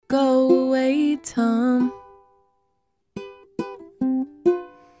Tom.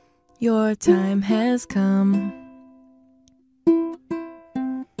 Your time has come.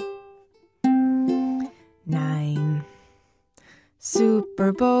 9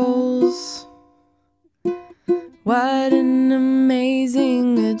 Super Bowls. What an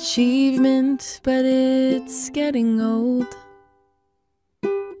amazing achievement, but it's getting old.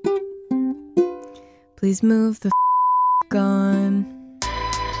 Please move the on.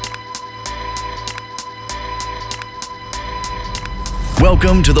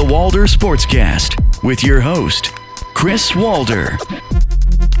 Welcome to the Walder Sportscast with your host, Chris Walder.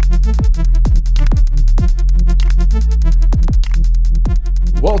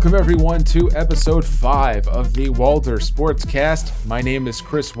 Welcome everyone to episode 5 of the Walder Sportscast. My name is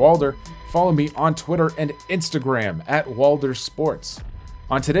Chris Walder. Follow me on Twitter and Instagram at Walder Sports.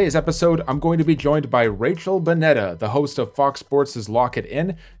 On today's episode, I'm going to be joined by Rachel Bonnetta, the host of Fox Sports' Lock It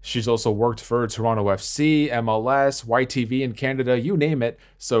In. She's also worked for Toronto FC, MLS, YTV in Canada, you name it.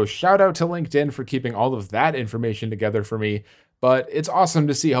 So shout out to LinkedIn for keeping all of that information together for me. But it's awesome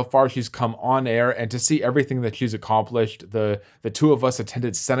to see how far she's come on air and to see everything that she's accomplished. The two of us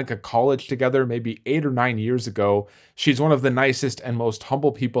attended Seneca College together maybe 8 or 9 years ago. She's one of the nicest and most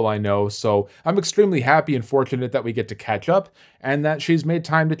humble people I know, so I'm extremely happy and fortunate that we get to catch up and that she's made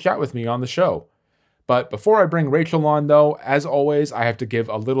time to chat with me on the show. But before I bring Rachel on though, as always, I have to give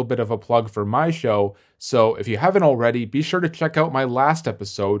a little bit of a plug for my show. So if you haven't already, be sure to check out my last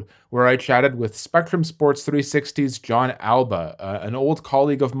episode where I chatted with Spectrum Sports 360's John Alba, an old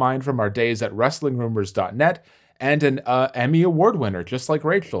colleague of mine from our days at WrestlingRumors.net and an Emmy Award winner, just like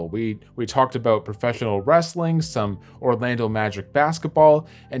Rachel. We talked about professional wrestling, some Orlando Magic basketball,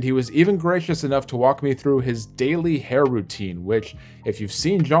 and he was even gracious enough to walk me through his daily hair routine, which, if you've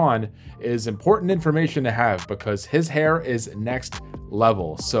seen John, is important information to have because his hair is next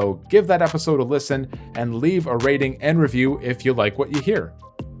level. So give that episode a listen and leave a rating and review if you like what you hear.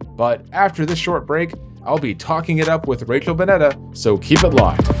 But after this short break, I'll be talking it up with Rachel Bonnetta, so keep it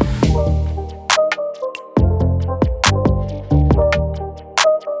locked.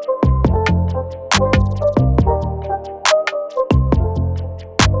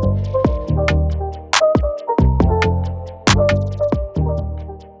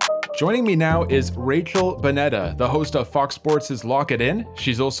 Joining me now is Rachel Bonnetta, the host of Fox Sports' Lock It In.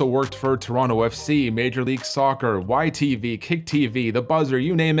 She's also worked for Toronto FC, Major League Soccer, YTV, Kick TV, The Buzzer,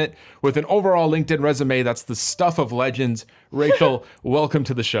 you name it, with an overall LinkedIn resume that's the stuff of legends. Rachel, welcome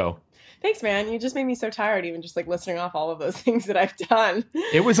to the show. Thanks, man. You just made me so tired, even just like listing off all of those things that I've done.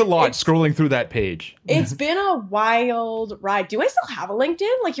 It was a lot scrolling through that page. It's been a wild ride. Do I still have a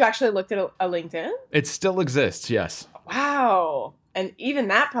LinkedIn? Like you actually looked at a LinkedIn? It still exists, yes. Wow. And even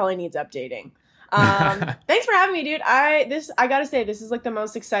that probably needs updating. Thanks for having me, dude. I gotta say, this is like the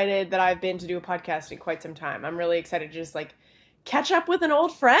most excited that I've been to do a podcast in quite some time. I'm really excited to just like catch up with an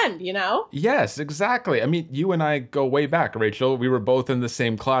old friend, you know? Yes, exactly. I mean, you and I go way back, Rachel. We were both in the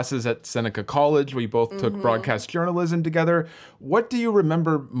same classes at Seneca College. We both took broadcast journalism together. What do you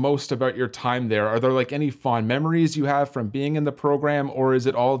remember most about your time there? Are there like any fond memories you have from being in the program, or is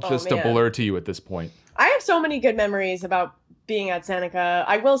it all just a blur to you at this point? I have so many good memories about being at Seneca.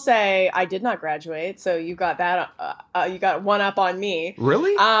 I will say I did not graduate, so you got that. You got one up on me.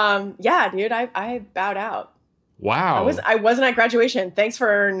 Really? Yeah, dude. I bowed out. Wow. I wasn't at graduation. Thanks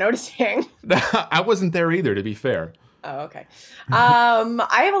for noticing. I wasn't there either, to be fair. Oh, okay.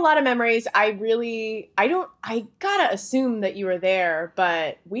 I have a lot of memories. I gotta assume that you were there,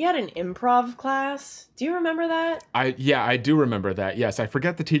 but we had an improv class. Do you remember that? I do remember that. Yes, I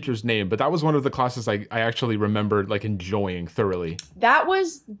forget the teacher's name, but that was one of the classes I actually remembered like enjoying thoroughly. That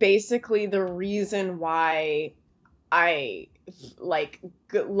was basically the reason why I like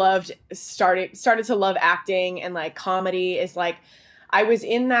started to love acting, and like comedy is like, I was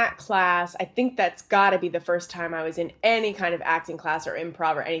in that class. I think that's got to be the first time I was in any kind of acting class or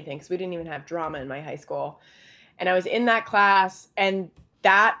improv or anything, because we didn't even have drama in my high school. And I was in that class, and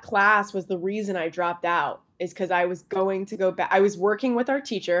that class was the reason I dropped out, is because I was going to go back. I was working with our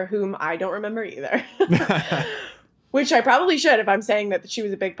teacher, whom I don't remember either, which I probably should if I'm saying that she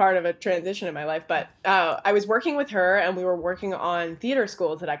was a big part of a transition in my life. But I was working with her, and we were working on theater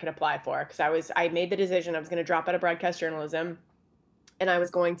schools that I could apply for, because I made the decision I was going to drop out of broadcast journalism. And I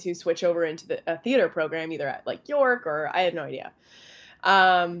was going to switch over into a theater program, either at like York or I had no idea.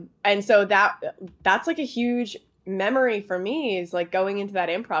 And so that's like a huge memory for me, is like going into that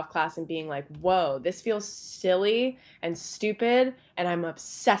improv class and being like, whoa, this feels silly and stupid and I'm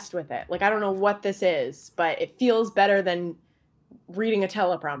obsessed with it. Like, I don't know what this is, but it feels better than reading a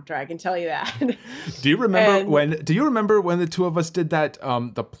teleprompter, I can tell you that. Do you remember when the two of us did that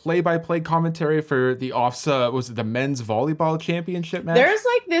the play-by-play commentary for the was it the men's volleyball championship match? There's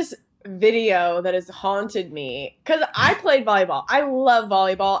like this video that has haunted me because I played volleyball. I love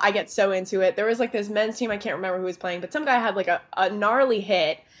volleyball. I get so into it. There was like this men's team, I can't remember who was playing, but some guy had like a gnarly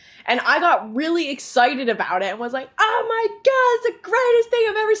hit. And I got really excited about it and was like, oh my God, it's the greatest thing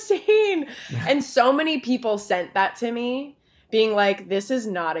I've ever seen. And so many people sent that to me being like, this is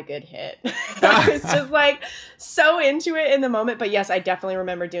not a good hit. I was just like so into it in the moment. But yes, I definitely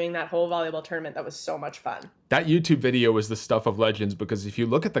remember doing that whole volleyball tournament. That was so much fun. That YouTube video was the stuff of legends because if you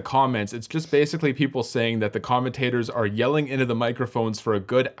look at the comments, it's just basically people saying that the commentators are yelling into the microphones for a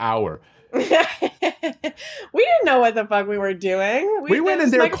good hour. We didn't know what the fuck we were doing. We went in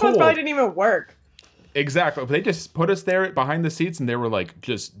there cold. Probably didn't even work. Exactly. They just put us there behind the seats and they were like,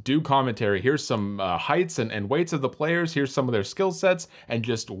 just do commentary. Here's some heights and weights of the players. Here's some of their skill sets and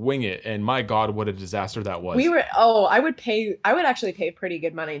just wing it. And my God, what a disaster that was. I would actually pay pretty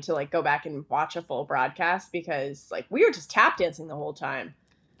good money to like go back and watch a full broadcast because like we were just tap dancing the whole time.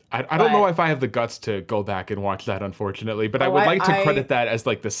 I don't know if I have the guts to go back and watch that, unfortunately, but I would like to credit that as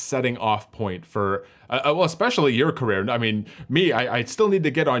like the setting off point for, well, especially your career. I mean, I still need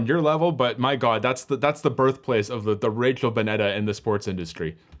to get on your level, but my God, that's the birthplace of the Rachel Bonnetta in the sports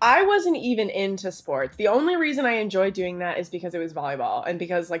industry. I wasn't even into sports. The only reason I enjoyed doing that is because it was volleyball and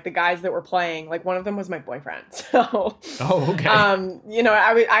because like the guys that were playing, like one of them was my boyfriend. So, okay. You know,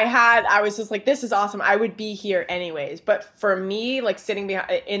 I was just like, this is awesome. I would be here anyways. But for me, like sitting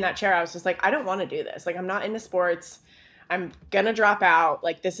in that chair, I was just like, I don't want to do this. Like, I'm not into sports. I'm going to drop out.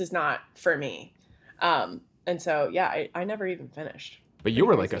 Like, this is not for me. And so, yeah, I never even finished. But you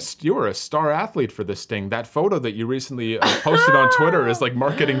were like you were a star athlete for this thing. That photo that you recently posted on Twitter is like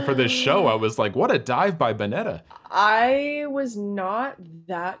marketing for this show. I was like, what a dive by Bonnetta. I was not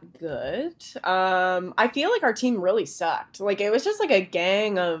that good. I feel like our team really sucked. Like it was just like a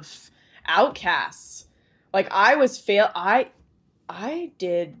gang of outcasts. Like I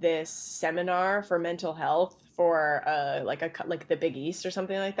did this seminar for mental health for like the Big East or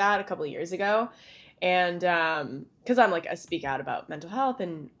something like that a couple of years ago. And because I'm like, I speak out about mental health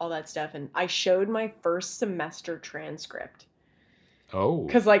and all that stuff. And I showed my first semester transcript. Oh.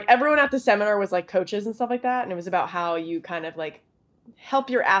 Because like everyone at the seminar was like coaches and stuff like that. And it was about how you kind of like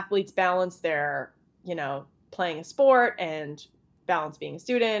help your athletes balance their, you know, playing a sport and balance being a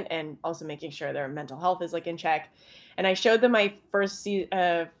student and also making sure their mental health is like in check. And I showed them my first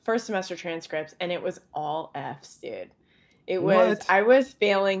semester transcripts and it was all F's, dude. I was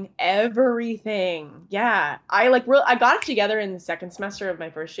failing everything. Yeah. I got it together in the second semester of my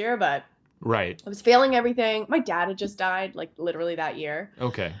first year, but right. I was failing everything. My dad had just died like literally that year.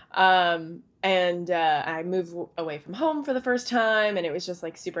 Okay. And I moved away from home for the first time and it was just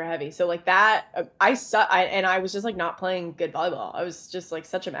like super heavy. So like that, I was just like not playing good volleyball. I was just like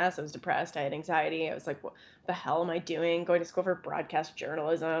such a mess. I was depressed. I had anxiety. I was like, what the hell am I doing? Going to school for broadcast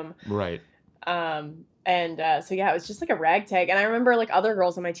journalism. Right. So yeah, it was just like a ragtag. And I remember like other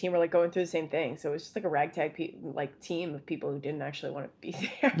girls on my team were like going through the same thing. So it was just like a ragtag team of people who didn't actually want to be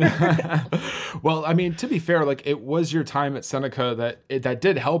there. Well, I mean, to be fair, like it was your time at Seneca that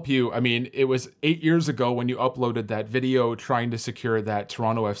did help you. I mean, it was 8 years ago when you uploaded that video trying to secure that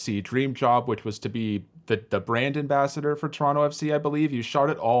Toronto FC dream job, which was to be the brand ambassador for Toronto FC, I believe. You shot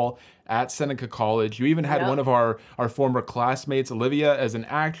it all at Seneca College. You even had one of our former classmates, Olivia, as an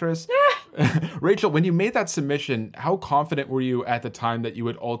actress. Rachel, when you made that submission, how confident were you at the time that you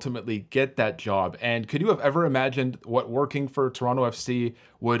would ultimately get that job? And could you have ever imagined what working for Toronto FC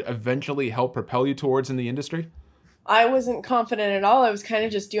would eventually help propel you towards in the industry? I wasn't confident at all. I was kind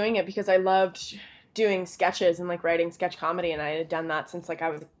of just doing it because I loved doing sketches and like writing sketch comedy. And I had done that since like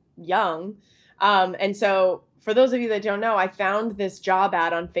I was young. And so for those of you that don't know, I found this job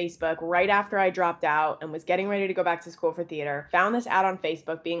ad on Facebook right after I dropped out and was getting ready to go back to school for theater. Found this ad on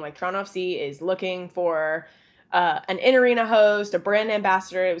Facebook being like, Toronto FC is looking for an in-arena host, a brand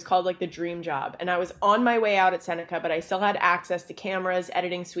ambassador. It was called like the dream job. And I was on my way out at Seneca, but I still had access to cameras,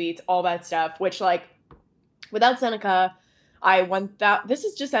 editing suites, all that stuff, which like without Seneca, this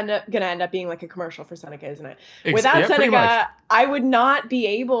is just gonna end up being like a commercial for Seneca, isn't it? Without Seneca, I would not be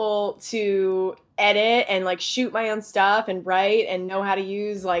able to edit and like shoot my own stuff and write and know how to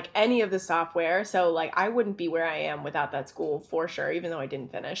use like any of the software. So like I wouldn't be where I am without that school for sure, even though I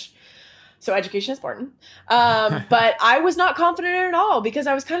didn't finish. So education is important. But I was not confident at all because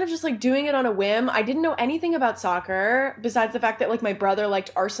I was kind of just like doing it on a whim. I didn't know anything about soccer besides the fact that like my brother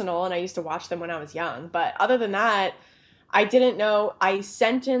liked Arsenal and I used to watch them when I was young. But other than that, I didn't know. I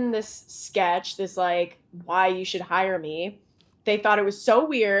sent in this sketch, this like, why you should hire me. they thought it was so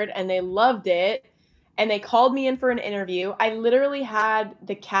weird and they loved it. And they called me in for an interview. I literally had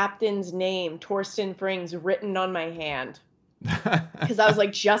the captain's name, Torsten Frings, written on my hand. Because I was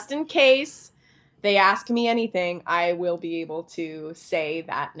like, just in case they ask me anything, I will be able to say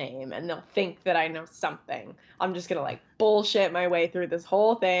that name. And they'll think that I know something. I'm just going to like bullshit my way through this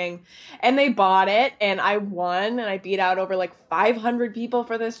whole thing. And they bought it. And I won. And I beat out over like 500 people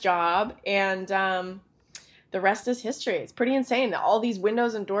for this job. And the rest is history. It's pretty insane. All these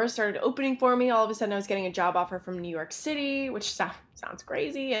windows and doors started opening for me. All of a sudden, I was getting a job offer from New York City, which sounds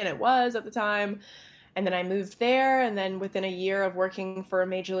crazy, and it was at the time. And then I moved there, and then within a year of working for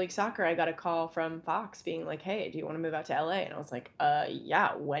Major League Soccer, I got a call from Fox being like, hey, do you want to move out to LA? And I was like,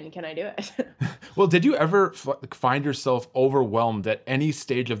 yeah, when can I do it? Well, did you ever find yourself overwhelmed at any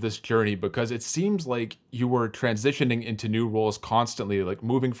stage of this journey? Because it seems like you were transitioning into new roles constantly, like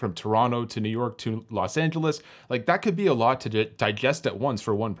moving from Toronto to New York to Los Angeles. Like that could be a lot to digest at once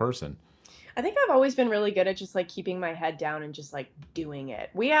for one person. I think I've always been really good at just like keeping my head down and just like doing it.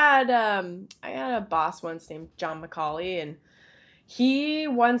 I had a boss once named John McCauley, and he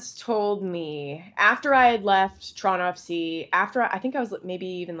once told me after I had left Toronto FC, I think I was maybe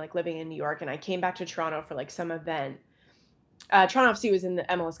even like living in New York, and I came back to Toronto for like some event. Toronto FC was in the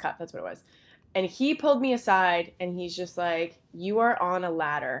MLS Cup. That's what it was. And he pulled me aside and he's just like, you are on a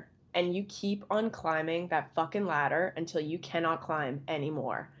ladder and you keep on climbing that fucking ladder until you cannot climb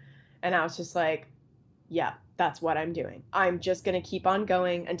anymore. And I was just like, yeah, that's what I'm doing. I'm just going to keep on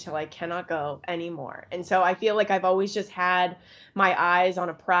going until I cannot go anymore. And so I feel like I've always just had my eyes on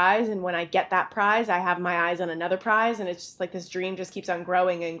a prize. And when I get that prize, I have my eyes on another prize. And it's just like this dream just keeps on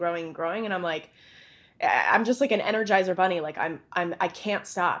growing and growing and growing. And I'm like, I'm just like an Energizer bunny. Like I can't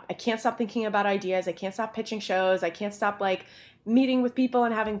stop. I can't stop thinking about ideas. I can't stop pitching shows. I can't stop like meeting with people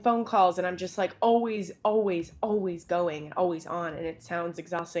and having phone calls, and I'm just like always going and always on, and it sounds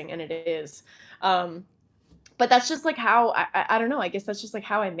exhausting, and it is. But that's just like how I don't know. I guess that's just like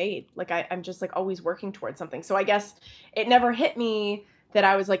how I made. Like I'm just like always working towards something. So I guess it never hit me that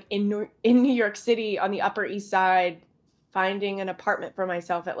I was like in New York City on the Upper East Side, finding an apartment for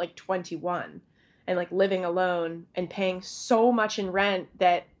myself at like 21, and like living alone and paying so much in rent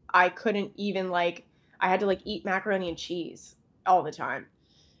that I couldn't even like. I had to like eat macaroni and cheese all the time.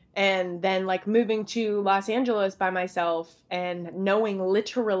 And then like moving to Los Angeles by myself and knowing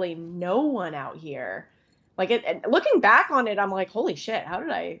literally no one out here. Like looking back on it, I'm like, holy shit, how did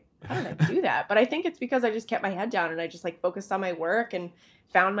I do that? But I think it's because I just kept my head down and I just like focused on my work and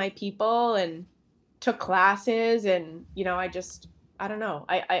found my people and took classes. And, you know, I don't know.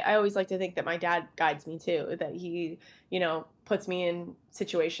 I always like to think that my dad guides me too, that he, you know, puts me in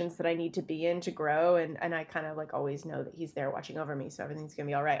situations that I need to be in to grow. And I kind of like always know that he's there watching over me. So everything's going to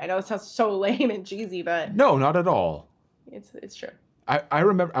be all right. I know it sounds so lame and cheesy, but no, not at all. It's true. I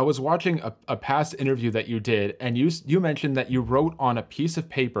remember I was watching a past interview that you did, and you mentioned that you wrote on a piece of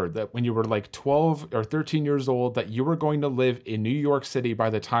paper that when you were like 12 or 13 years old, that you were going to live in New York City by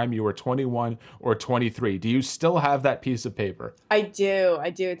the time you were 21 or 23. Do you still have that piece of paper? I do.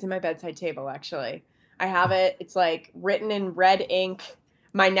 It's in my bedside table, actually. I have it. It's like written in red ink.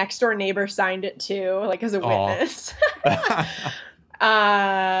 My next door neighbor signed it too, like as a witness.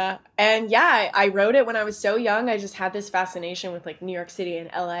 And yeah, I wrote it when I was so young. I just had this fascination with like New York City and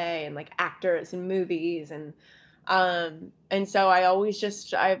LA and like actors and movies. And so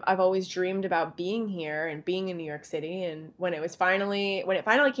I've always dreamed about being here and being in New York City. And when it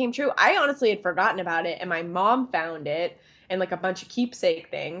finally came true, I honestly had forgotten about it. And my mom found it and like a bunch of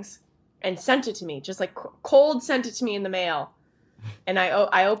keepsake things and sent it to me, just like cold sent it to me in the mail. And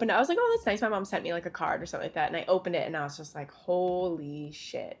I opened it. I was like, oh, that's nice. My mom sent me like a card or something like that. And I opened it and I was just like, holy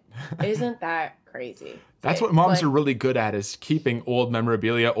shit. Isn't that crazy? That's what moms are really good at, is keeping old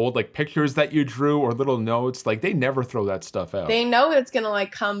memorabilia, old like pictures that you drew or little notes. Like they never throw that stuff out. They know it's going to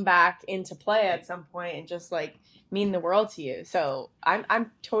like come back into play at some point and just like mean the world to you. So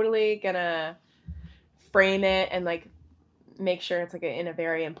I'm totally going to frame it and like make sure it's like in a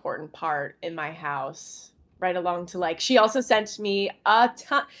very important part in my house. Right along to like, she also sent me a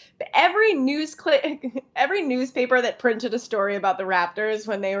ton. Every newspaper that printed a story about the Raptors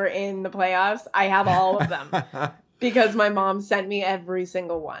when they were in the playoffs, I have all of them because my mom sent me every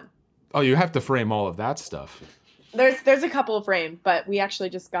single one. Oh, you have to frame all of that stuff. There's a couple of framed, but we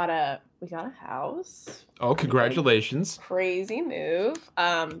actually just got a house. Oh, congratulations. Like, crazy move.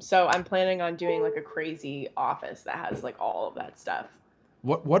 So I'm planning on doing like a crazy office that has like all of that stuff.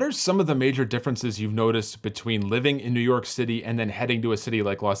 What are some of the major differences you've noticed between living in New York City and then heading to a city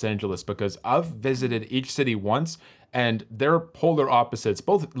like Los Angeles? Because I've visited each city once, and they're polar opposites,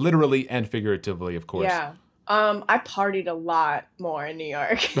 both literally and figuratively, of course. Yeah. I partied a lot more in New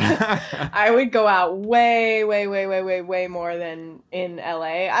York. I would go out way more than in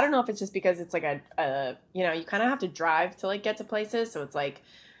LA. I don't know if it's just because it's like you kind of have to drive to like get to places. So it's like,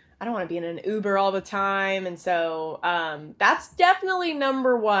 I don't want to be in an Uber all the time. And so that's definitely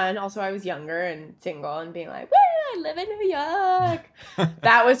number one. Also, I was younger and single and being like, woo, I live in New York.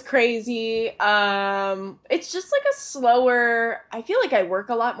 That was crazy. It's just like a slower, I feel like I work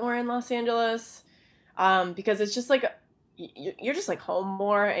a lot more in Los Angeles because it's just like, you're just like home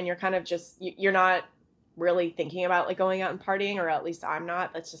more and you're kind of just, you're not really thinking about like going out and partying, or at least I'm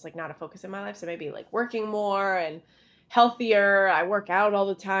not. That's just like not a focus in my life. So maybe like working more and healthier. I work out all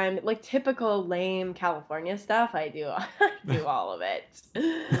the time, like typical lame California stuff. I do all of it.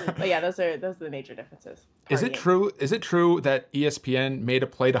 But yeah, those are the major differences. Partying. Is it true that ESPN made a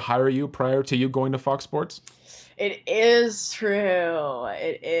play to hire you prior to you going to Fox Sports? It is true.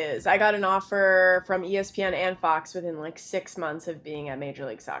 It is. I got an offer from ESPN and Fox within like 6 months of being at Major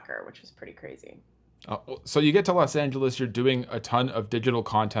League Soccer, which was pretty crazy. So you get to Los Angeles, you're doing a ton of digital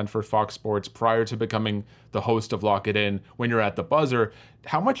content for Fox Sports prior to becoming the host of Lock It In when you're at the buzzer.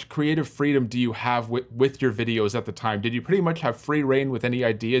 How much creative freedom do you have with your videos at the time? Did you pretty much have free reign with any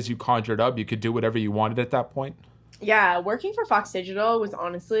ideas you conjured up? You could do whatever you wanted at that point? Yeah, working for Fox Digital was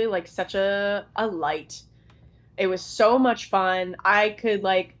honestly like such a light. It was so much fun. I could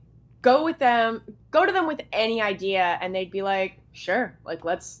like go to them with any idea and they'd be like, sure, like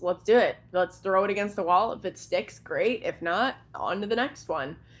let's do it. Let's throw it against the wall. If it sticks, great. If not, on to the next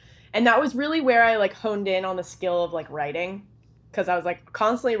one. And that was really where I like honed in on the skill of like writing, because I was like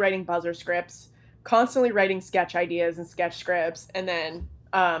constantly writing buzzer scripts, constantly writing sketch ideas and sketch scripts. And then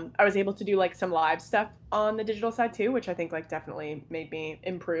I was able to do like some live stuff on the digital side too, which I think like definitely made me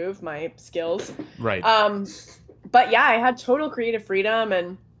improve my skills. Right. But yeah, I had total creative freedom,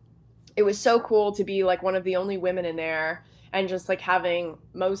 and it was so cool to be like one of the only women in there. And just like having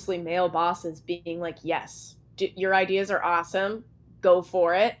mostly male bosses being like, yes, your ideas are awesome. Go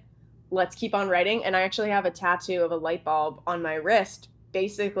for it. Let's keep on writing. And I actually have a tattoo of a light bulb on my wrist,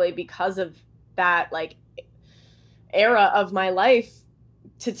 basically because of that like era of my life,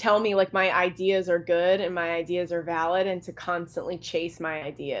 to tell me like my ideas are good and my ideas are valid, and to constantly chase my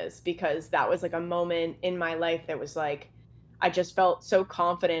ideas, because that was like a moment in my life that was like, I just felt so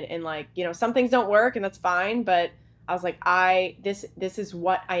confident in like, some things don't work and that's fine, but I was like, this is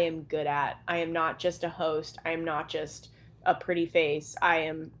what I am good at. I am not just a host. I am not just a pretty face. I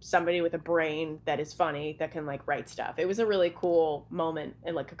am somebody with a brain that is funny, that can like write stuff. It was a really cool moment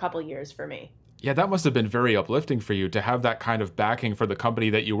in like a couple years for me. Yeah, that must have been very uplifting for you to have that kind of backing for the company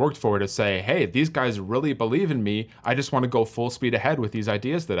that you worked for, to say, hey, these guys really believe in me. I just want to go full speed ahead with these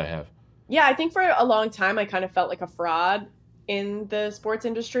ideas that I have. Yeah, I think for a long time, I kind of felt like a fraud in the sports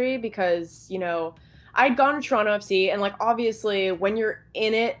industry because, I'd gone to Toronto FC, and like obviously when you're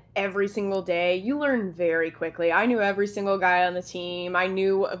in it every single day, you learn very quickly. I knew every single guy on the team. I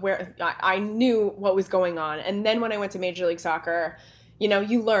knew what was going on. And then when I went to Major League Soccer,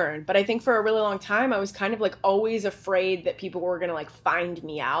 you learn. But I think for a really long time, I was kind of like always afraid that people were going to like find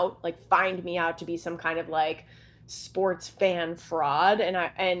me out to be some kind of like sports fan fraud. And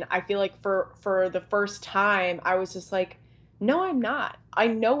I feel like for the first time, I was just like, no, I'm not. I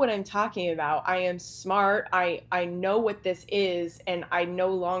know what I'm talking about. I am smart. I know what this is, and I no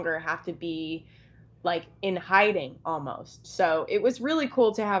longer have to be like in hiding almost. So it was really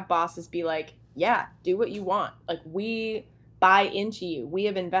cool to have bosses be like, yeah, do what you want. Like, we buy into you. We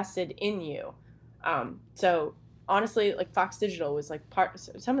have invested in you. So honestly, like Fox Digital was like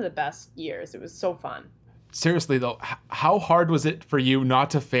some of the best years. It was so fun. Seriously though, how hard was it for you not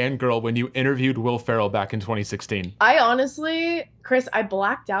to fangirl when you interviewed Will Ferrell back in 2016? I honestly, Chris, I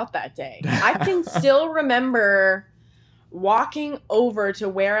blacked out that day. I can still remember walking over to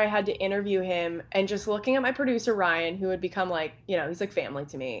where I had to interview him and just looking at my producer, Ryan, who had become like, he's like family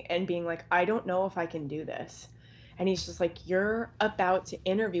to me, and being like, I don't know if I can do this. And he's just like, you're about to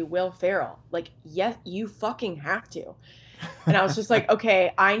interview Will Ferrell. Like, yes, you fucking have to. And I was just like,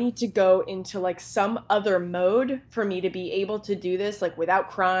 okay, I need to go into like some other mode for me to be able to do this, like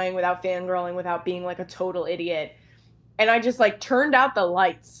without crying, without fangirling, without being like a total idiot. And I just like turned out the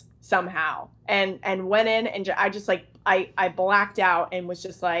lights somehow and went in, and I just like, I blacked out and was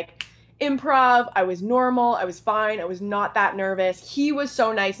just like improv. I was normal. I was fine. I was not that nervous. He was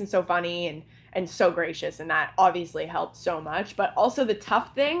so nice and so funny and so gracious. And that obviously helped so much. But also the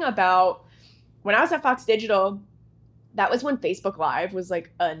tough thing about when I was at Fox Digital, that was when Facebook Live was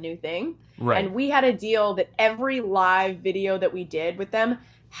like a new thing. Right. And we had a deal that every live video that we did with them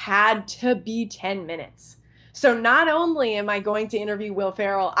had to be 10 minutes. So not only am I going to interview Will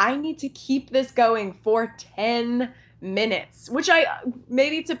Ferrell, I need to keep this going for 10 minutes, which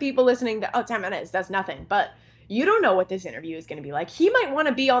maybe to people listening, 10 minutes, that's nothing. But you don't know what this interview is going to be like. He might want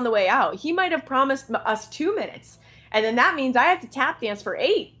to be on the way out. He might have promised us 2 minutes. And then that means I have to tap dance for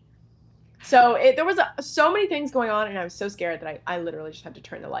 8. So there was so many things going on, and I was so scared that I literally just had to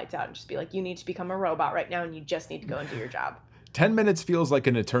turn the lights out and just be like, you need to become a robot right now, and you just need to go and do your job. 10 minutes feels like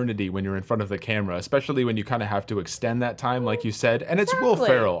an eternity when you're in front of the camera, especially when you kind of have to extend that time, like you said. And it's Will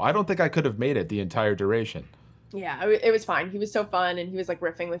Ferrell. I don't think I could have made it the entire duration. Yeah, it was fine. He was so fun, and he was like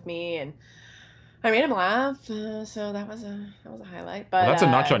riffing with me, and I made him laugh. So that was a highlight. But that's a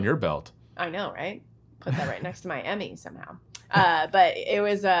notch on your belt. I know, right? Put that right next to my Emmy somehow. But he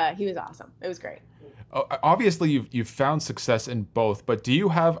was awesome. It was great. Obviously, you've found success in both, but do you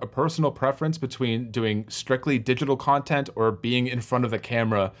have a personal preference between doing strictly digital content or being in front of the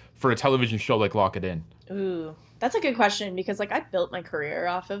camera for a television show like Lock It In? Ooh, that's a good question, because like I built my career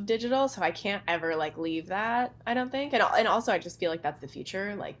off of digital, so I can't ever like leave that, I don't think. And also I just feel like that's the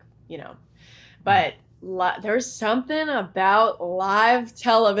future, like, you know. But there's something about live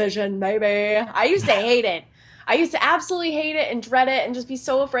television, baby. I used to hate it. I used to absolutely hate it and dread it and just be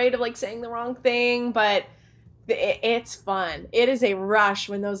so afraid of like saying the wrong thing, but it's fun. It is a rush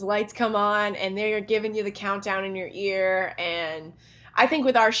when those lights come on and they're giving you the countdown in your ear. And I think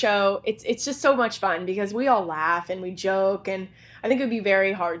with our show, it's just so much fun because we all laugh and we joke, and I think it would be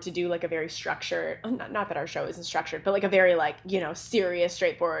very hard to do like a very structured, not that our show isn't structured, but like a very like, you know, serious,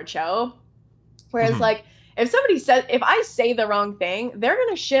 straightforward show. Whereas like, if I say the wrong thing, they're going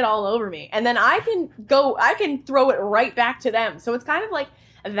to shit all over me. And then I can throw it right back to them. So it's kind of like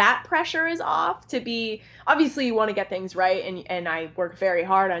that pressure is off to be, obviously you want to get things right. And I work very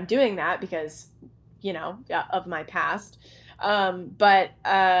hard on doing that because, you know, of my past.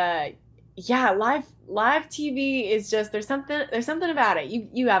 Yeah, live TV is just, there's something about it.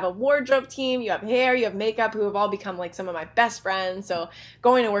 You have a wardrobe team, you have hair, you have makeup, who have all become like some of my best friends. So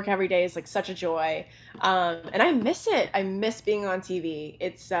going to work every day is like such a joy. And I miss it. I miss being on TV.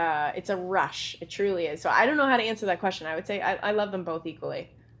 It's a rush. It truly is. So I don't know how to answer that question. I would say I love them both equally.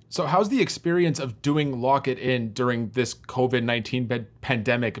 So how's the experience of doing Lock It In during this COVID-19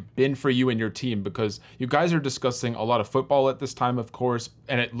 pandemic been for you and your team? Because you guys are discussing a lot of football at this time, of course,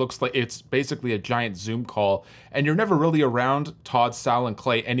 and it looks like it's basically a giant Zoom call, and you're never really around Todd, Sal, and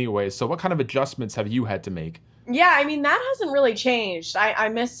Clay anyway. So what kind of adjustments have you had to make? Yeah, I mean, that hasn't really changed. I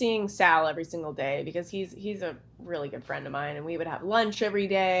miss seeing Sal every single day because he's a really good friend of mine, and we would have lunch every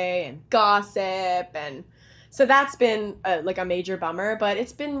day and gossip, and so that's been like a major bummer, but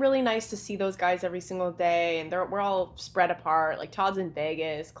it's been really nice to see those guys every single day, and we're all spread apart. Like Todd's in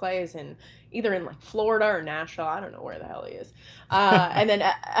Vegas, Clay is either in like Florida or Nashville. I don't know where the hell he is. And then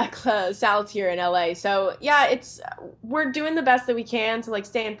Sal's here in LA. So yeah, we're doing the best that we can to like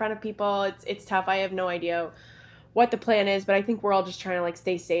stay in front of people. It's tough. I have no idea what the plan is, but I think we're all just trying to like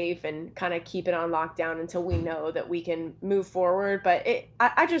stay safe and kind of keep it on lockdown until we know that we can move forward. But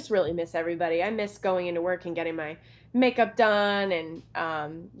I just really miss everybody. I miss going into work and getting my makeup done and,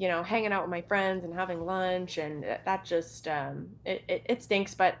 you know, hanging out with my friends and having lunch. And that just, it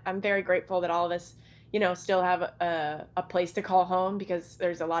stinks, but I'm very grateful that all of us, you know, still have a place to call home, because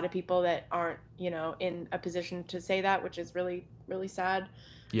there's a lot of people that aren't, you know, in a position to say that, which is really, really sad.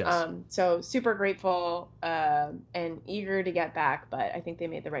 Yes. So super grateful and eager to get back, but I think they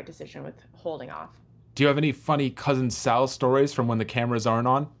made the right decision with holding off. Do you have any funny Cousin Sal stories from when the cameras aren't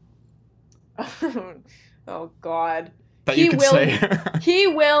on? Oh, God. That you can say. He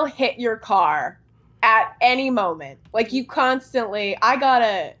will hit your car at any moment. Like you constantly,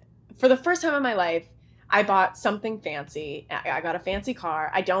 for the first time in my life, I bought something fancy. I got a fancy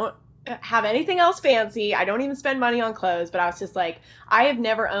car. I don't have anything else fancy. I don't even spend money on clothes, but I was just like, I've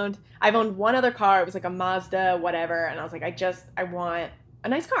owned one other car. It was like a Mazda, whatever. And I was like, I want a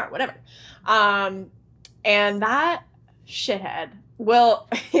nice car, whatever. And that shithead he'll,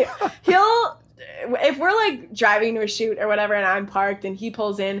 if we're like driving to a shoot or whatever, and I'm parked and he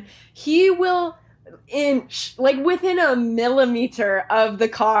pulls in, he will inch like within a millimeter of the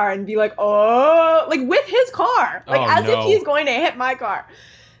car and be like, oh, like with his car, like if he's going to hit my car.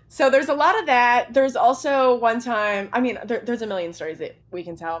 So there's a lot of that. There's also one time, I mean, there's a million stories that we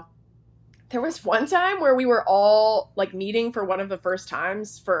can tell. There was one time where we were all like meeting for one of the first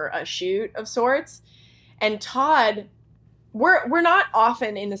times for a shoot of sorts. And Todd, we're not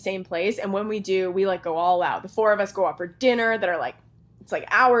often in the same place. And when we do, we like go all out. The four of us go out for dinner that are like, it's like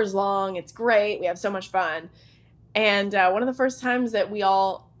hours long. It's great. We have so much fun. And one of the first times that we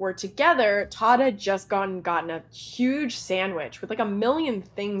all were together, Todd had just gotten a huge sandwich with like a million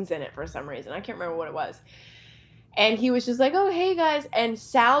things in it for some reason. I can't remember what it was. And he was just like, oh, hey, guys. And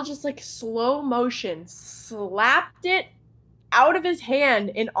Sal just, like, slow motion slapped it out of his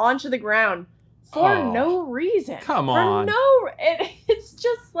hand and onto the ground for no reason. Come on. It's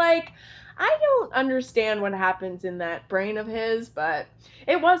just like, I don't understand what happens in that brain of his, but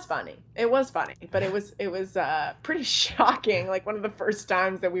it was funny. But it was pretty shocking. Like, one of the first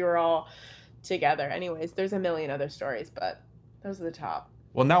times that we were all together. Anyways, there's a million other stories, but those are the top.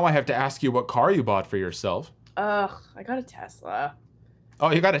 Well, now I have to ask you what car you bought for yourself. Ugh, I got a Tesla.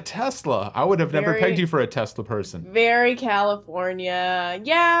 Oh, you got a Tesla. I would have never pegged you for a Tesla person. Very California.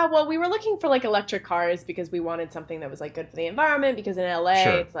 Yeah, well, we were looking for, like, electric cars because we wanted something that was, like, good for the environment, because in LA,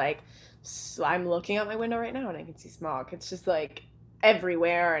 It's like, I'm looking out my window right now and I can see smog. It's just, like,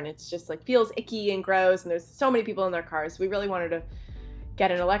 everywhere, and it's just, like, feels icky and gross, and there's so many people in their cars. So we really wanted to get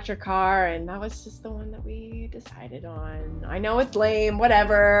an electric car, and that was just the one that we decided on. I know it's lame,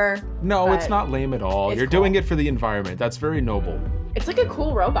 whatever. No, it's not lame at all. You're doing it for the environment. That's very noble. It's like a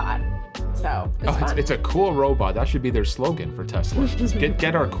cool robot. So it's fun. It's a cool robot. That should be their slogan for Tesla. Just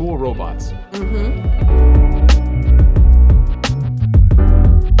get our cool robots. Mm-hmm.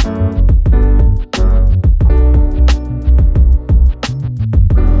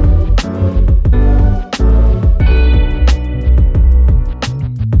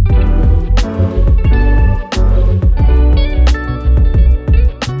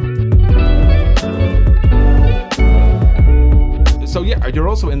 You're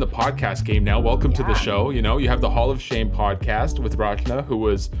also in the podcast game now. Welcome to the show. You know, you have the Hall of Shame podcast with Rachel, who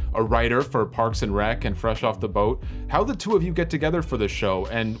was a writer for Parks and Rec and Fresh Off the Boat. How did the two of you get together for the show,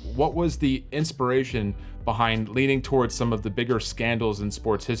 and what was the inspiration behind leaning towards some of the bigger scandals in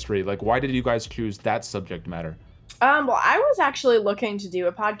sports history? Like, why did you guys choose that subject matter? Well, I was actually looking to do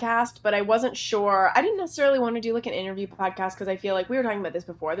a podcast, but I wasn't sure. I didn't necessarily want to do like an interview podcast because I feel like we were talking about this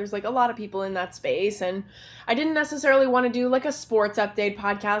before. There's like a lot of people in that space, and I didn't necessarily want to do like a sports update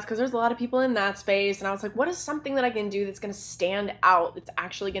podcast because there's a lot of people in that space. And I was like, what is something that I can do that's going to stand out, that's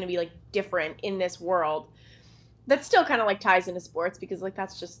actually going to be like different in this world, that still kind of like ties into sports, because like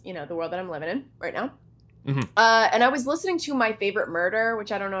that's just, you know, the world that I'm living in right now. Mm-hmm. And I was listening to My Favorite Murder,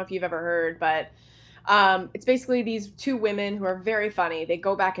 which I don't know if you've ever heard, but it's basically these two women who are very funny. They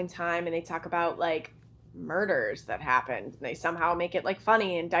go back in time and they talk about like murders that happened. And they somehow make it like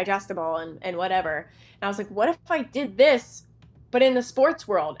funny and digestible and whatever. And I was like, what if I did this, but in the sports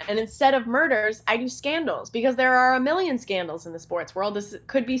world? And instead of murders, I do scandals, because there are a million scandals in the sports world. This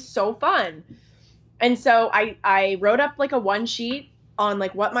could be so fun. And so I wrote up like a one sheet on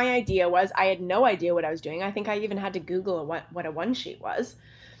like what my idea was. I had no idea what I was doing. I think I even had to Google what a one sheet was.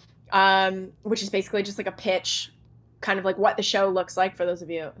 Which is basically just like a pitch, kind of like what the show looks like, for those of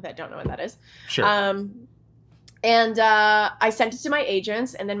you that don't know what that is. Sure. And I sent it to my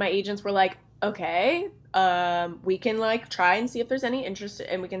agents, and then my agents were like, okay, we can like try and see if there's any interest,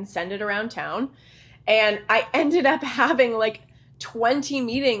 and we can send it around town. And I ended up having like 20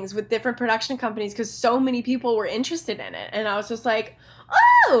 meetings with different production companies because so many people were interested in it. And I was just like,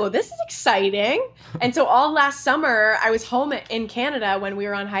 oh, this is exciting. And so all last summer, I was home in Canada when we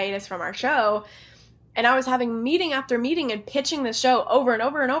were on hiatus from our show, and I was having meeting after meeting and pitching the show over and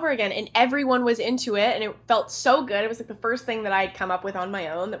over and over again, and everyone was into it, and it felt so good. It was like the first thing that I had come up with on my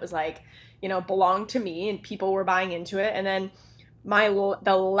own that was like, you know, belonged to me, and people were buying into it. And then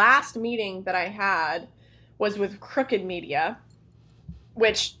the last meeting that I had was with Crooked Media,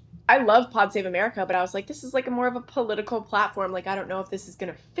 which I love Pod Save America, but I was like, this is like a more of a political platform. Like, I don't know if this is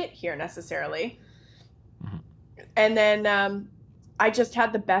going to fit here necessarily. Mm-hmm. And then I just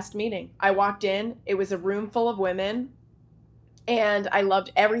had the best meeting. I walked in, it was a room full of women, and I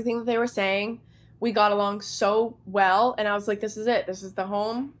loved everything that they were saying. We got along so well, and I was like, this is it. This is the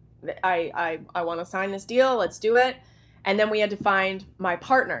home. I want to sign this deal. Let's do it. And then we had to find my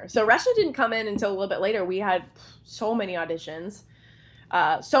partner. So Rachel didn't come in until a little bit later. We had so many auditions.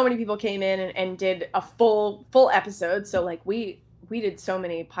 So many people came in and did a full episode. So like we did so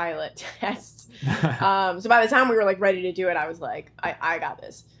many pilot tests. So by the time we were like ready to do it, I was like, I got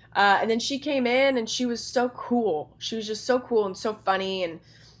this. And then she came in, and she was so cool. She was just so cool and so funny. And,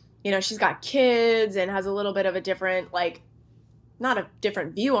 you know, she's got kids and has a little bit of a different, like, not a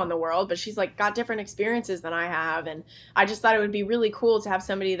different view on the world, but she's like got different experiences than I have. And I just thought it would be really cool to have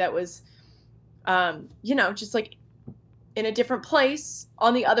somebody that was, you know, just like in a different place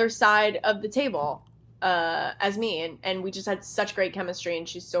on the other side of the table as me. And we just had such great chemistry, and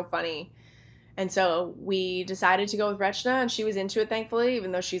she's so funny. And so we decided to go with Rachel, and she was into it, thankfully,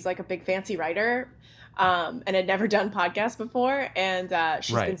 even though she's like a big fancy writer. and had never done podcasts before. And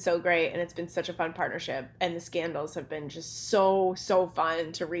she's Right. been so great, and it's been such a fun partnership. And the scandals have been just so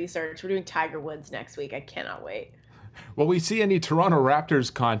fun to research. We're doing Tiger Woods next week. I cannot wait. Will we see any Toronto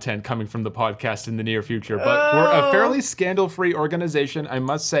Raptors content coming from the podcast in the near future? But we're a fairly scandal-free organization, I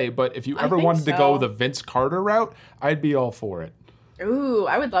must say. But if you ever wanted to go the Vince Carter route, I'd be all for it. Ooh,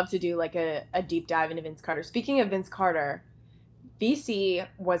 I would love to do like a deep dive into Vince Carter. Speaking of Vince Carter, VC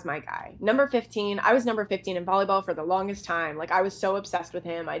was my guy. Number 15. I was number 15 in volleyball for the longest time. Like, I was so obsessed with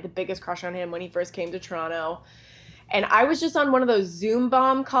him. I had the biggest crush on him when he first came to Toronto. And I was just on one of those Zoom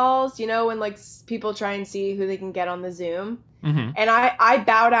bomb calls, you know, when like people try and see who they can get on the Zoom. Mm-hmm. And I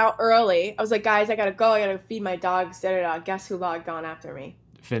bowed out early. I was like, guys, I got to go. I got to feed my dogs. Guess who logged on after me?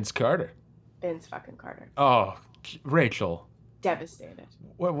 Vince Carter. Vince fucking Carter. Oh, Rachel. Devastated.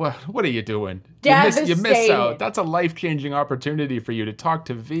 What are you doing? Devastated. You miss out. That's a life-changing opportunity for you to talk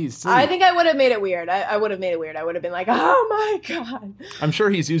to VC. I think I would have made it weird. I would have made it weird. I would have been like, oh my God. I'm sure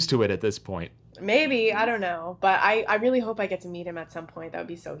he's used to it at this point. Maybe. I don't know. But I really hope I get to meet him at some point. That would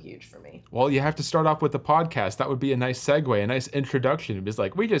be so huge for me. Well, you have to start off with the podcast. That would be a nice segue, a nice introduction. It was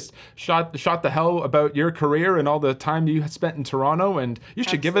like, we just shot the hell about your career and all the time you spent in Toronto, and you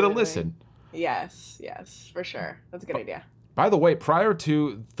should give it a listen. Yes, for sure. That's a good idea. By the way, prior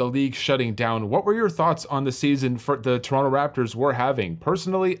to the league shutting down, what were your thoughts on the season for the Toronto Raptors were having?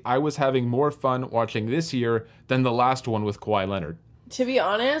 Personally, I was having more fun watching this year than the last one with Kawhi Leonard. To be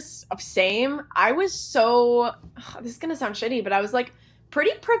honest, same. I was so, this is going to sound shitty, but I was like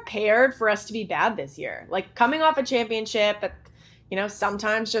pretty prepared for us to be bad this year. Like, coming off a championship that, you know,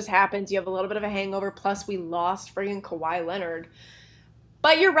 sometimes just happens. You have a little bit of a hangover. Plus, we lost friggin' Kawhi Leonard.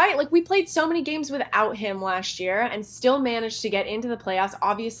 But you're right. Like, we played so many games without him last year and still managed to get into the playoffs.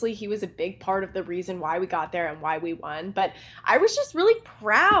 Obviously, he was a big part of the reason why we got there and why we won. But I was just really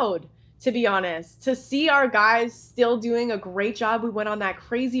proud, to be honest, to see our guys still doing a great job. We went on that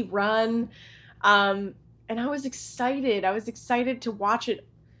crazy run. And I was excited. I was excited to watch it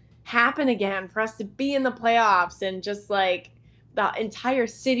happen again, for us to be in the playoffs and just like the entire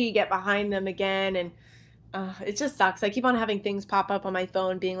city get behind them again. And it just sucks. I keep on having things pop up on my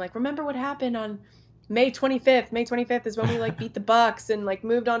phone being like, remember what happened on May 25th? May 25th is when we like beat the Bucks and like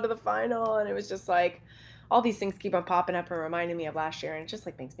moved on to the final. And it was just like, all these things keep on popping up and reminding me of last year. And it just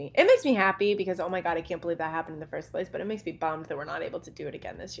like makes me happy because, oh my God, I can't believe that happened in the first place. But it makes me bummed that we're not able to do it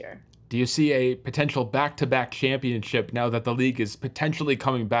again this year. Do you see a potential back-to-back championship now that the league is potentially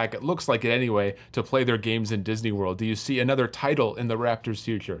coming back? It looks like it anyway, to play their games in Disney World. Do you see another title in the Raptors'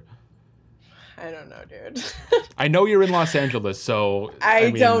 future? I don't know, dude. I know you're in Los Angeles, so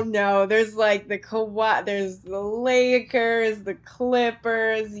I mean, don't know. There's like the Kawhi, there's the Lakers, the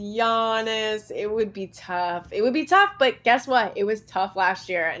Clippers, Giannis. It would be tough. It would be tough, but guess what? It was tough last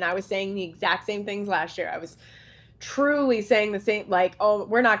year, and I was saying the exact same things last year. I was truly saying the same, like, oh,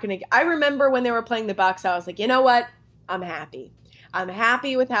 we're not going to. I remember when they were playing the Bucks, I was like, you know what? I'm happy. I'm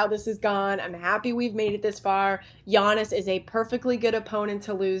happy with how this has gone. I'm happy we've made it this far. Giannis is a perfectly good opponent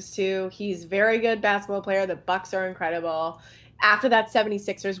to lose to. He's a very good basketball player. The Bucks are incredible. After that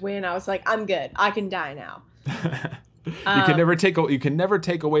 76ers win, I was like, I'm good. I can die now. You can never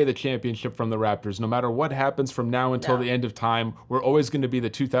take away the championship from the Raptors. No matter what happens from now until the end of time, we're always going to be the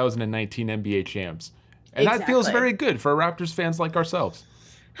 2019 NBA champs. And that feels very good for Raptors fans like ourselves.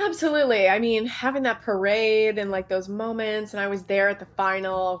 Absolutely. I mean, having that parade and like those moments, and I was there at the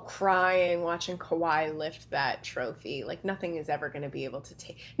final crying, watching Kawhi lift that trophy. Like, nothing is ever going to be able to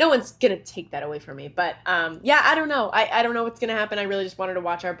no one's going to take that away from me. But yeah, I don't know. I don't know what's going to happen. I really just wanted to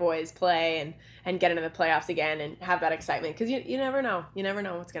watch our boys play and get into the playoffs again and have that excitement, because you never know. You never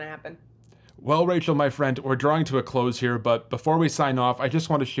know what's going to happen. Well, Rachel, my friend, we're drawing to a close here, but before we sign off, I just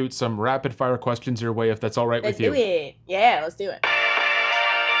want to shoot some rapid fire questions your way, if that's all right with you. Let's do it. Yeah, let's do it.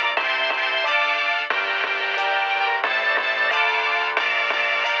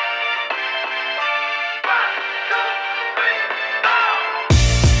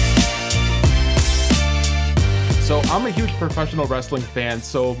 So I'm a huge professional wrestling fan,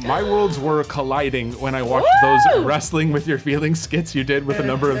 so my worlds were colliding when I watched those Wrestling with Your Feelings skits you did with a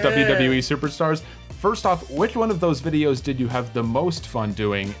number of WWE superstars. First off, which one of those videos did you have the most fun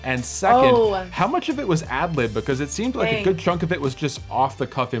doing? And second, how much of it was ad-lib? Because it seemed like a good chunk of it was just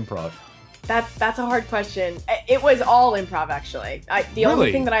off-the-cuff improv. That's a hard question. It was all improv, actually. The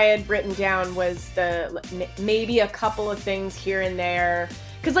only thing that I had written down was maybe a couple of things here and there.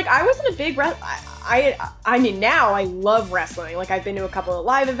 Because, like, I wasn't a big I mean, now I love wrestling. Like, I've been to a couple of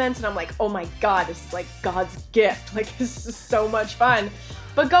live events, and I'm like, oh my God, this is like God's gift. Like, this is so much fun.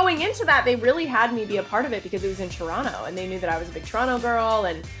 But going into that, they really had me be a part of it because it was in Toronto, and they knew that I was a big Toronto girl,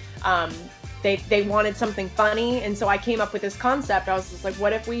 and They wanted something funny, and so I came up with this concept. I was just like,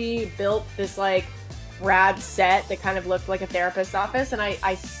 what if we built this like rad set that kind of looked like a therapist's office, and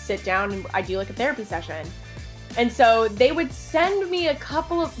I sit down and I do like a therapy session. And so they would send me a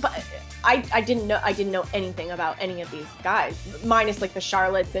couple of, but I didn't know anything about any of these guys, minus like the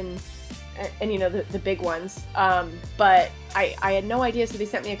Charlottes and you know, the big ones. But I had no idea, so they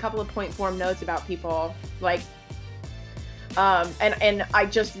sent me a couple of point form notes about people, like, and I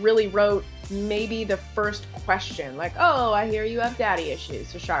just really wrote maybe the first question, like, oh, I hear you have daddy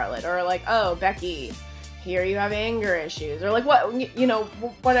issues, to Charlotte, or like, oh, Becky, here you have anger issues, or like what, you know,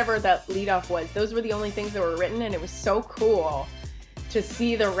 whatever that lead off was. Those were the only things that were written, and it was so cool to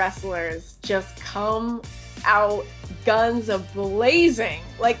see the wrestlers just come out guns a-blazing.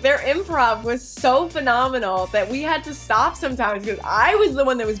 Like, their improv was so phenomenal that we had to stop sometimes because I was the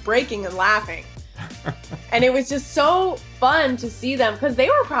one that was breaking and laughing. And it was just so fun to see them, because they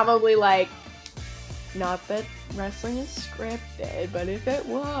were probably like, not that wrestling is scripted, but if it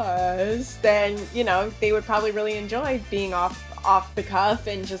was, then, you know, they would probably really enjoy being off the cuff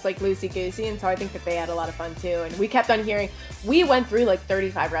and just like loosey-goosey. And so I think that they had a lot of fun too. And we kept on hearing, we went through like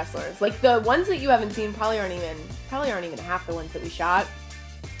 35 wrestlers. Like, the ones that you haven't seen probably aren't even half the ones that we shot.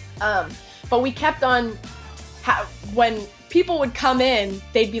 But we kept on, when people would come in,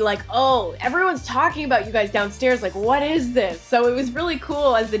 they'd be like, oh, everyone's talking about you guys downstairs, like, what is this? So it was really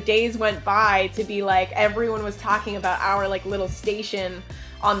cool as the days went by to be like, everyone was talking about our like little station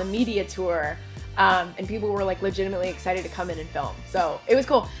on the media tour, and people were like legitimately excited to come in and film. So it was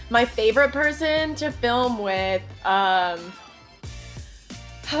cool. My favorite person to film with, I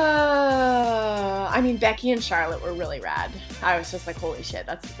mean, Becky and Charlotte were really rad. I was just like, holy shit,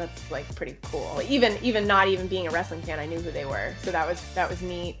 that's like pretty cool. Even not even being a wrestling fan, I knew who they were. So that was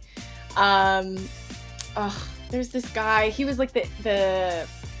neat. There's this guy, he was like the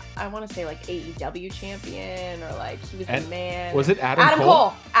I want to say like AEW champion, or like he was the man. Was it Adam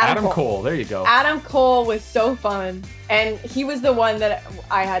Cole? Adam Cole, there you go. Adam Cole was so fun. And he was the one that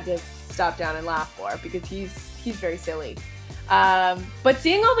I had to stop down and laugh for, because he's very silly. But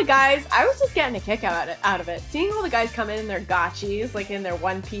seeing all the guys, I was just getting a kick out of it. Seeing all the guys come in their gotchis, like in their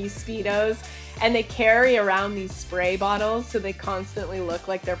one-piece Speedos, and they carry around these spray bottles so they constantly look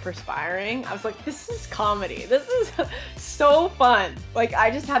like they're perspiring. I was like, this is comedy. This is so fun. Like, I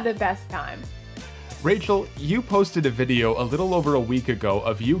just had the best time. Rachel, you posted a video a little over a week ago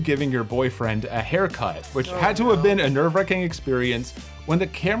of you giving your boyfriend a haircut, which had to have been a nerve-wracking experience. When the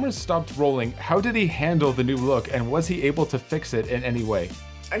cameras stopped rolling, how did he handle the new look, and was he able to fix it in any way?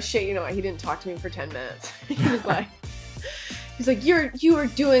 You know what? He didn't talk to me for 10 minutes. He's like, you were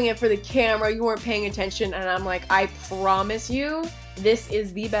doing it for the camera. You weren't paying attention. And I'm like, I promise you, this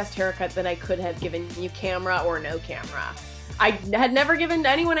is the best haircut that I could have given you, camera or no camera. I had never given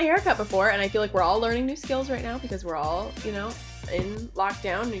anyone a haircut before, and I feel like we're all learning new skills right now because we're all, you know, in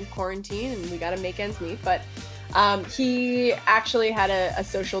lockdown, in quarantine, and we got to make ends meet. But he actually had a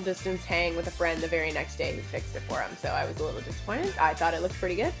social distance hang with a friend the very next day who fixed it for him. So I was a little disappointed. I thought it looked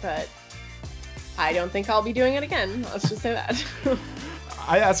pretty good, but I don't think I'll be doing it again. Let's just say that.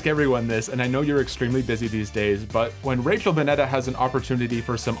 I ask everyone this, and I know you're extremely busy these days, but when Rachel Bonnetta has an opportunity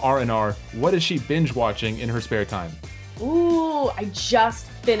for some R&R, what is she binge watching in her spare time? Ooh, I just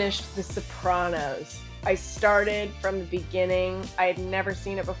finished The Sopranos. I started from the beginning. I had never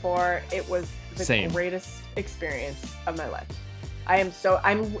seen it before. It was the greatest experience of my life. I'm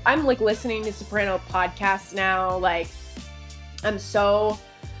like listening to Soprano podcasts now. Like, I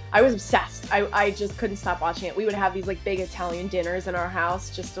was obsessed. I just couldn't stop watching it. We would have these like big Italian dinners in our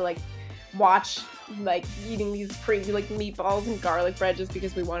house just to like watch, like eating these crazy like meatballs and garlic bread just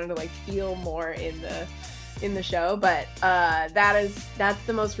because we wanted to like feel more in the show. But that's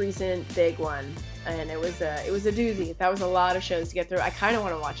the most recent big one, and it was a doozy. That was a lot of shows to get through. I kind of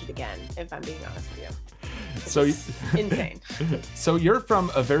want to watch it again, if I'm being honest with you. So insane. So you're from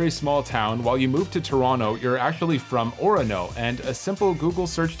a very small town. While you moved to Toronto, you're actually from Orono, and a simple Google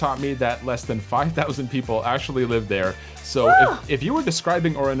search taught me that less than 5,000 people actually live there. So if you were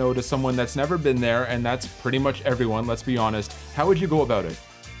describing Orono to someone that's never been there, and that's pretty much everyone, let's be honest, how would you go about it?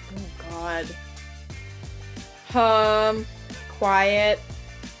 Oh God. Quiet.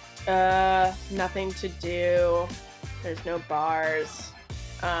 Nothing to do. There's no bars.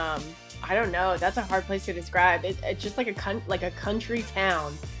 I don't know. That's a hard place to describe. It's just like a country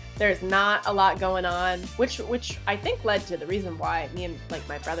town. There's not a lot going on, which I think led to the reason why me and like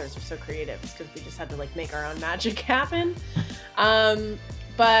my brothers are so creative, is because we just had to like make our own magic happen.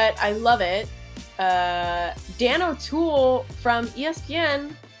 But I love it. Dan O'Toole from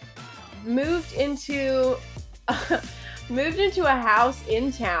ESPN moved into moved into a house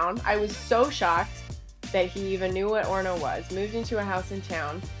in town. I was so shocked that he even knew what Orono was. Moved into a house in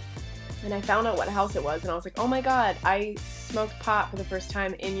town, and I found out what house it was, and I was like, oh my god, I smoked pot for the first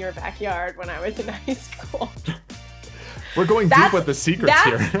time in your backyard when I was in high school. We're going deep with the secrets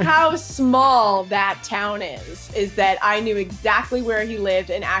here. That's how small that town is that I knew exactly where he lived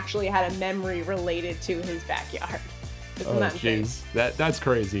and actually had a memory related to his backyard. Isn't that insane? Jeez, that's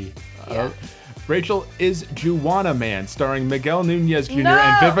crazy. Yeah. Rachel, is Juwanna Mann, starring Miguel Nunez Jr.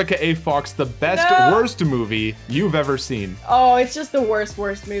 and Vivica A. Fox, the worst movie you've ever seen? Oh, it's just the worst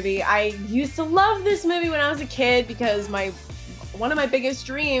movie. I used to love this movie when I was a kid because one of my biggest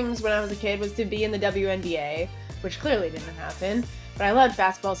dreams when I was a kid was to be in the WNBA, which clearly didn't happen, but I loved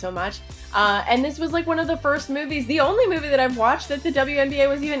basketball so much. And this was like one of the first movies, the only movie that I've watched that the WNBA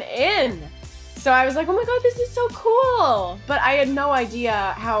was even in. So I was like, oh my god, this is so cool. But I had no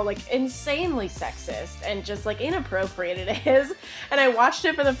idea how like insanely sexist and just like inappropriate it is. And I watched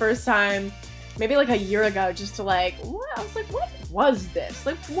it for the first time maybe like a year ago just to like, what? I was like, what was this?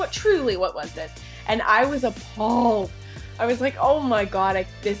 Like, what was this? And I was appalled. I was like, oh my god,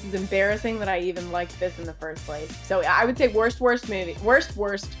 this is embarrassing that I even liked this in the first place. So I would say worst movie,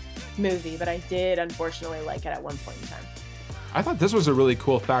 but I did unfortunately like it at one point in time. I thought this was a really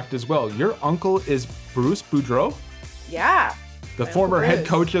cool fact as well. Your uncle is Bruce Boudreau? Yeah. The former head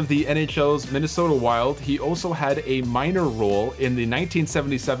coach of the NHL's Minnesota Wild. He also had a minor role in the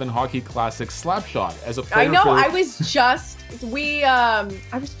 1977 Hockey Classic Slapshot as a player. I know, I was just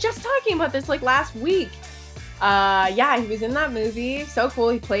talking about this like last week. Yeah, he was in that movie. So cool.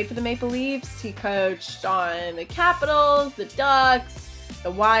 He played for the Maple Leafs. He coached on the Capitals, the Ducks,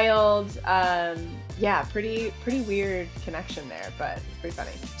 the Wild. Yeah, pretty weird connection there, but it's pretty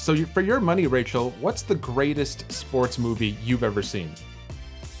funny. So for your money, Rachel, what's the greatest sports movie you've ever seen?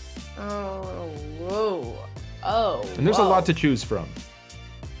 And there's a lot to choose from.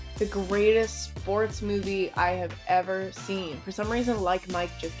 The greatest sports movie I have ever seen. For some reason, Like Mike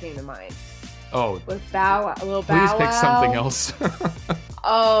just came to mind. Oh, with Bow Wow. Please pick something else.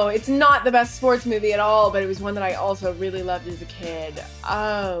 Oh, it's not the best sports movie at all, but it was one that I also really loved as a kid.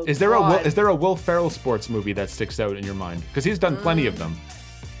 Oh, is there a Will Ferrell sports movie that sticks out in your mind? Because he's done plenty of them.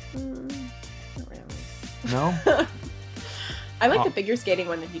 Not really. No? I like the figure skating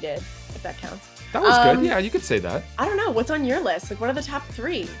one that he did, if that counts. That was good. Yeah, you could say that. I don't know. What's on your list? Like, what are the top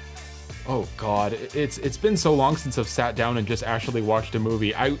 3? Oh God, it's been so long since I've sat down and just actually watched a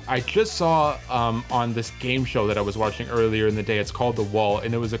movie. I just saw on this game show that I was watching earlier in the day, it's called The Wall,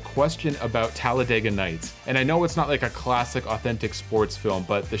 and it was a question about Talladega Nights. And I know it's not like a classic authentic sports film,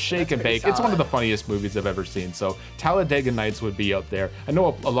 but the shake and bake, it's one of the funniest movies I've ever seen. So Talladega Nights would be up there. I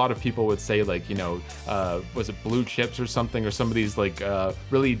know a lot of people would say like, you know, was it Blue Chips or something, or some of these like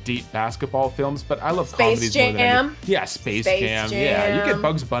really deep basketball films, but I love comedies more than anything. Yeah, Space Jam. Yeah, you get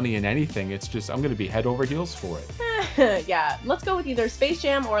Bugs Bunny in anything. It's just, I'm going to be head over heels for it. Yeah, let's go with either Space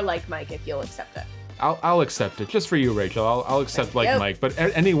Jam or Like Mike if you'll accept it. I'll accept it, just for you, Rachel. I'll accept Like Mike, but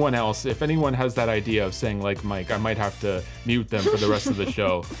anyone else, if anyone has that idea of saying Like Mike, I might have to mute them for the rest of the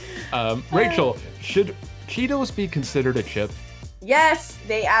show. Rachel, should Cheetos be considered a chip? Yes,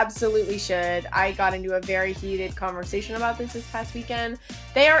 they absolutely should. I got into a very heated conversation about this past weekend.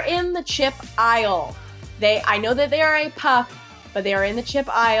 They are in the chip aisle. I know that they are a puff, but they are in the chip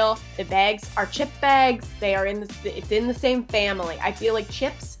aisle. The bags are chip bags. It's in the same family. I feel like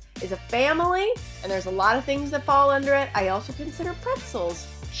chips is a family, and there's a lot of things that fall under it. I also consider pretzels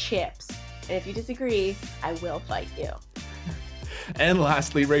chips. And if you disagree, I will fight you. And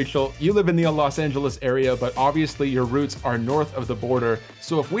lastly, Rachel, you live in the Los Angeles area, but obviously your roots are north of the border.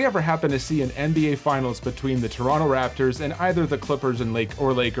 So if we ever happen to see an NBA Finals between the Toronto Raptors and either the Clippers and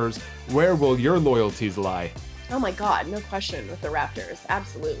Lakers, where will your loyalties lie? Oh my God, no question with the Raptors.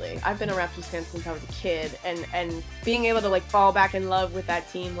 Absolutely. I've been a Raptors fan since I was a kid, and being able to like fall back in love with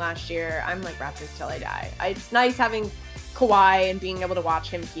that team last year, I'm like Raptors till I die. It's nice having Kawhi and being able to watch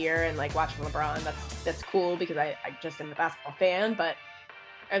him here and like watching LeBron. That's cool because I just am a basketball fan, but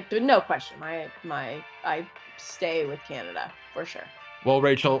no question, I stay with Canada for sure. Well,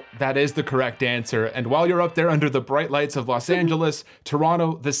 Rachel, that is the correct answer. And while you're up there under the bright lights of Los Angeles,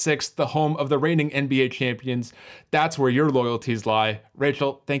 Toronto, the 6th, the home of the reigning NBA champions, that's where your loyalties lie.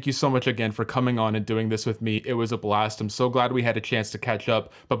 Rachel, thank you so much again for coming on and doing this with me. It was a blast. I'm so glad we had a chance to catch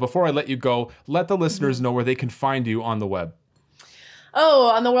up. But before I let you go, let the listeners know where they can find you on the web. Oh,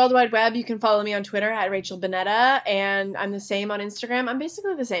 on the World Wide Web, you can follow me on Twitter at Rachel Bonnetta, and I'm the same on Instagram. I'm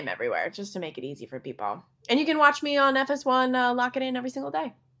basically the same everywhere, just to make it easy for people. And you can watch me on FS1 Lock It In every single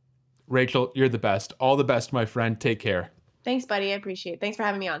day. Rachel, you're the best. All the best, my friend. Take care. Thanks, buddy. I appreciate it. Thanks for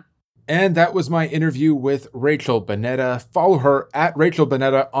having me on. And that was my interview with Rachel Bonnetta. Follow her at Rachel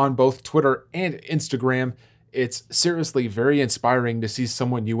Bonnetta on both Twitter and Instagram. It's seriously very inspiring to see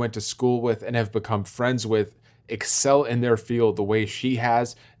someone you went to school with and have become friends with excel in their field the way she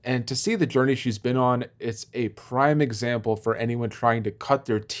has. And to see the journey she's been on, it's a prime example for anyone trying to cut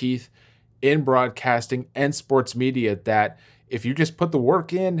their teeth in broadcasting and sports media that if you just put the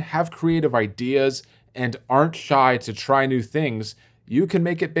work in, have creative ideas, and aren't shy to try new things, you can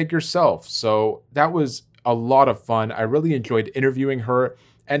make it big yourself. So that was a lot of fun. I really enjoyed interviewing her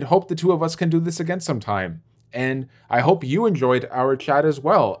and hope the two of us can do this again sometime. And I hope you enjoyed our chat as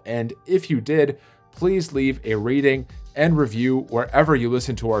well. And if you did, please leave a rating and review wherever you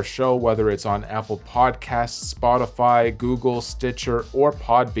listen to our show, whether it's on Apple Podcasts, Spotify, Google, Stitcher, or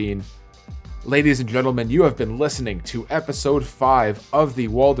Podbean. Ladies and gentlemen, you have been listening to episode 5 of the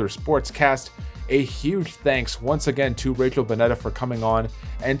Walder Sportscast. A huge thanks once again to Rachel Bonnetta for coming on,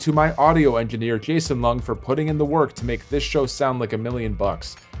 and to my audio engineer Jason Lung for putting in the work to make this show sound like $1 million.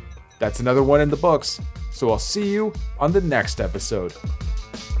 That's another one in the books, so I'll see you on the next episode.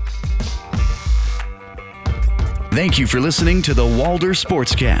 Thank you for listening to the Walder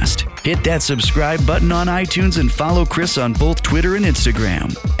Sportscast. Hit that subscribe button on iTunes and follow Chris on both Twitter and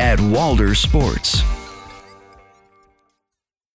Instagram at Walder Sports.